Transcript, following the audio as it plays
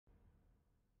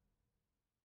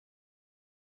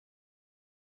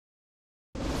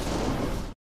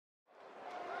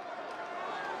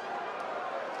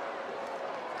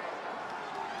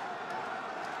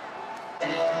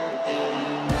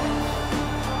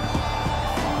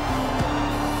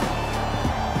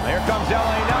Here comes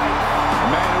LA Knight, the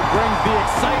man who brings the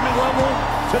excitement level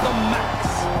to the max.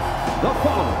 The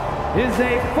following is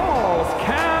a Falls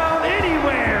Count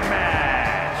Anywhere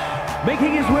match.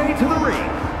 Making his way to the ring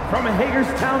from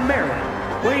Hagerstown, Maryland,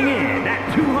 weighing in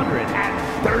at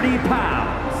 230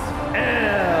 pounds,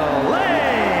 LA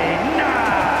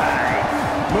Knight.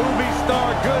 Movie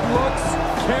star good looks,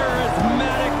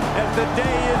 charismatic as the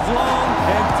day is long,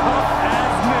 and tough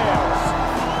as nails.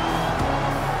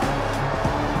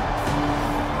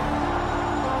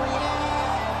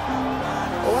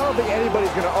 Well, I don't think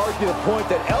anybody's going to argue the point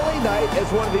that LA Knight is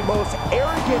one of the most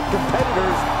arrogant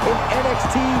competitors in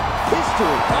NXT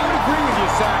history. I would agree with you,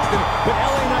 Saxton, but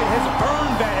LA Knight has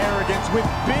earned that arrogance with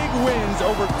big wins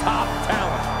over top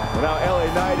talent. Well, now LA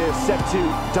Knight is set to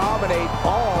dominate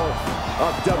all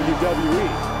of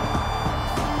WWE.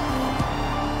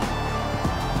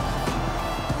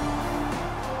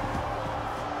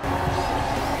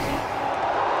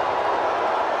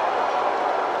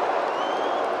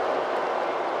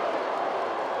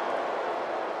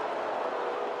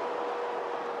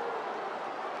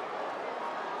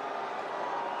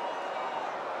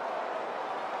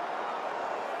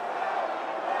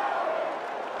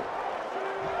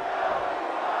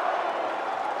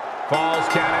 Falls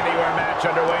Count Anywhere match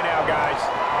underway now, guys.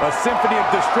 A symphony of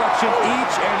destruction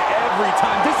each and every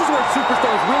time. This is where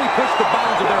superstars really push the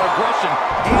bounds of their aggression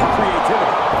and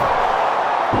creativity.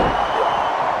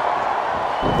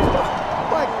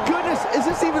 My goodness, is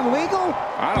this even legal?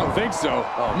 I don't think so.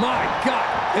 Oh. My God,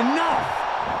 enough!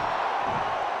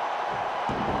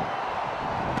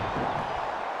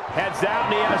 Heads out,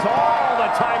 and he has all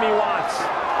the time he wants.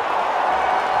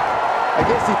 I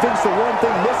guess he thinks the one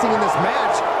thing missing in this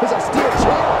match is a steel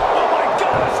chair. Oh my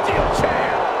God, a steel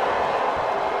chair!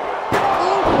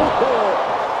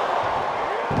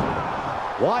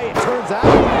 Wyatt turns out.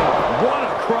 What a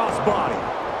crossbody!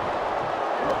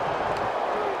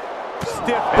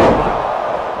 Stiff headbutt.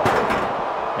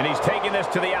 And he's taking this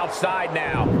to the outside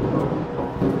now.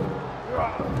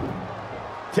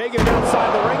 Taking it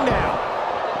outside the ring now.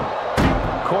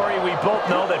 Corey, we both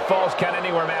know that Falls Count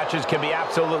Anywhere matches can be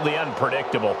absolutely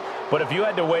unpredictable. But if you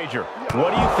had to wager,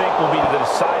 what do you think will be the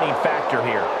deciding factor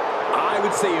here? I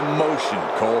would say emotion,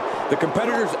 Cole. The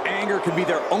competitor's anger can be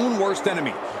their own worst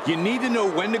enemy. You need to know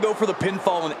when to go for the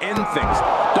pinfall and end things.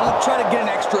 Don't try to get an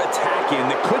extra attack in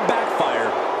that could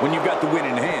backfire when you've got the win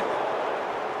in hand.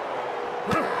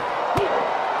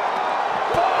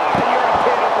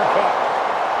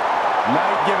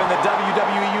 Knight giving the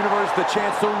WWE Universe the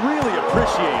chance to really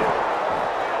appreciate it.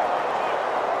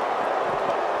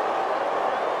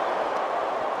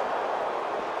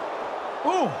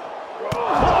 Ooh!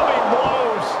 Clubbing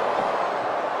blows!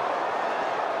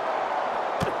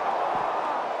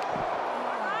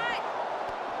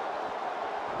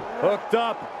 Hooked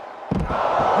up.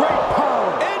 Great power!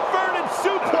 Inverted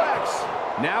suplex!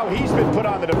 Now he's been put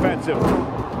on the defensive.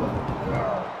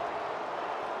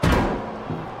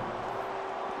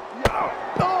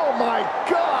 Oh my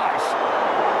gosh!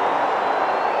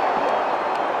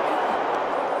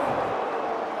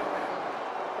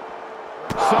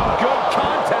 Some good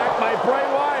contact by Bray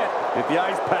Wyatt. Get the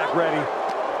ice pack ready.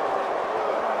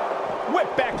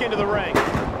 Whip back into the ring.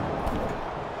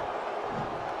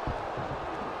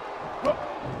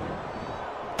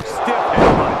 Stiff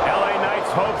headbutt. LA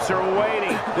Knight's hopes are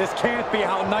waiting. This can't be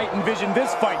how Knight envisioned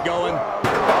this fight going.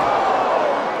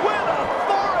 With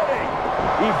authority!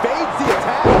 Evades the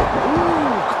attack.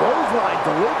 Ooh, clothesline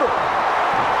delivered.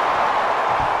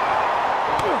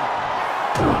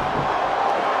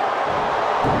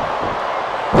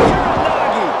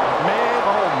 Uranagi! Man,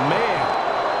 oh man.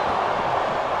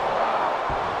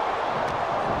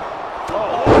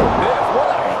 Oh, this, what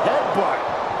a headbutt.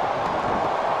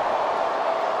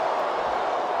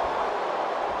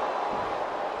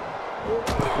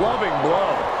 Clubbing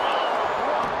blow.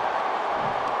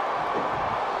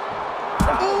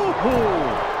 Ooh.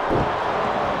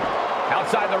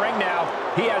 Outside the ring now.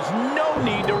 He has no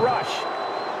need to rush.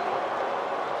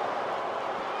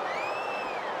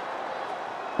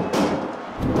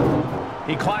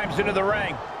 He climbs into the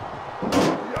ring.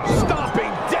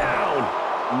 Stomping down.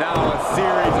 Now a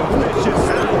series of vicious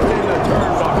stomps in the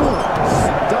turnbuckle.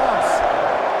 Stumps.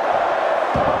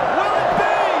 Will it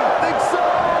be? Think so.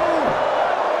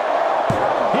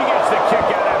 He gets the kick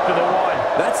out after the one.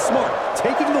 That's smart.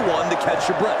 Taking the one to catch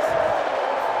your breath.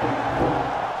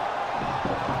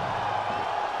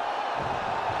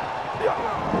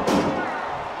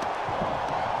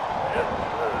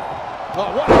 Oh,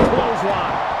 what a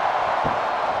clothesline.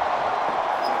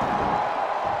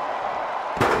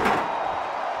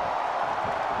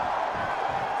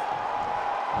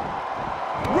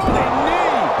 Running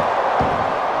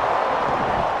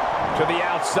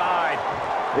outside.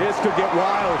 This could get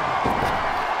wild.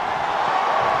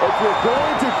 If you're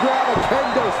going to grab a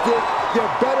kendo stick, you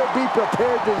better be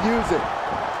prepared to use it.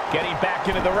 Getting back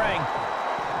into the ring.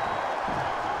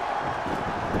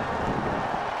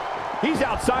 He's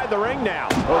outside the ring now.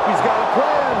 Hope he's got a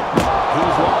plan.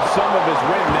 He's lost some of his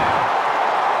wind now.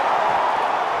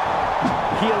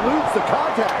 He eludes the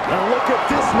contact. And look at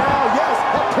this now. Yes,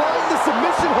 applying the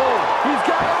submission hold. He's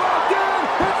got it locked in.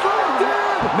 It's locked in.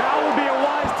 Now would be a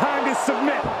wise time to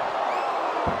submit.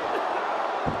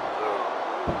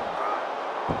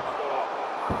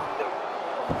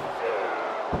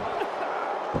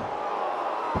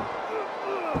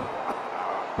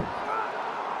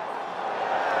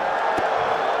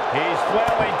 He's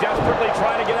flailing, desperately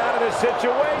trying to get out of this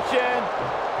situation.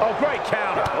 Oh, great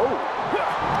counter. Oh.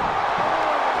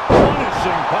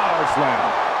 Punishing power slam.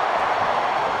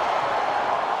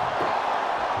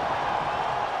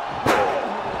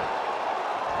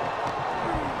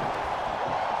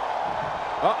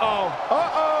 Uh-oh.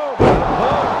 Uh-oh.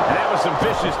 And that was some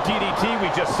vicious DDT we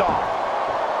just saw.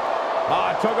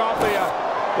 Took off the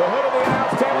hood of the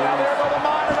announce table. Now there go the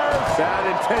monitors. Bad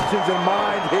intentions in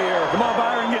mind here. Come on,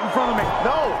 Byron, get in front of me.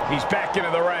 No. He's back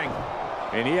into the ring.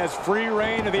 And he has free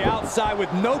reign to the outside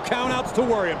with no countouts to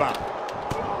worry about.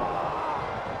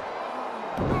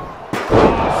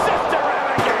 Sister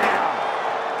Abigail.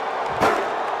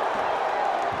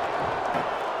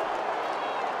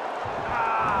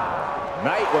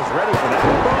 Knight was ready for that.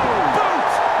 Boom.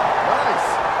 Boot. Nice.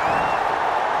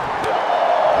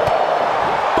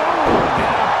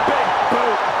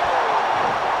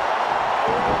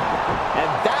 And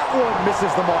that one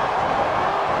misses the mark.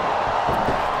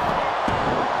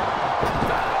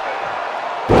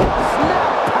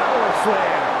 Snap power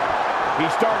slam.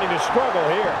 He's starting to struggle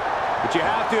here. But you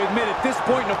have to admit, at this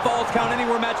point in a Falls Count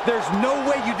Anywhere match, there's no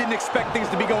way you didn't expect things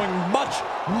to be going much,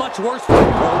 much worse for you.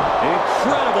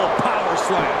 Incredible power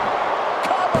slam.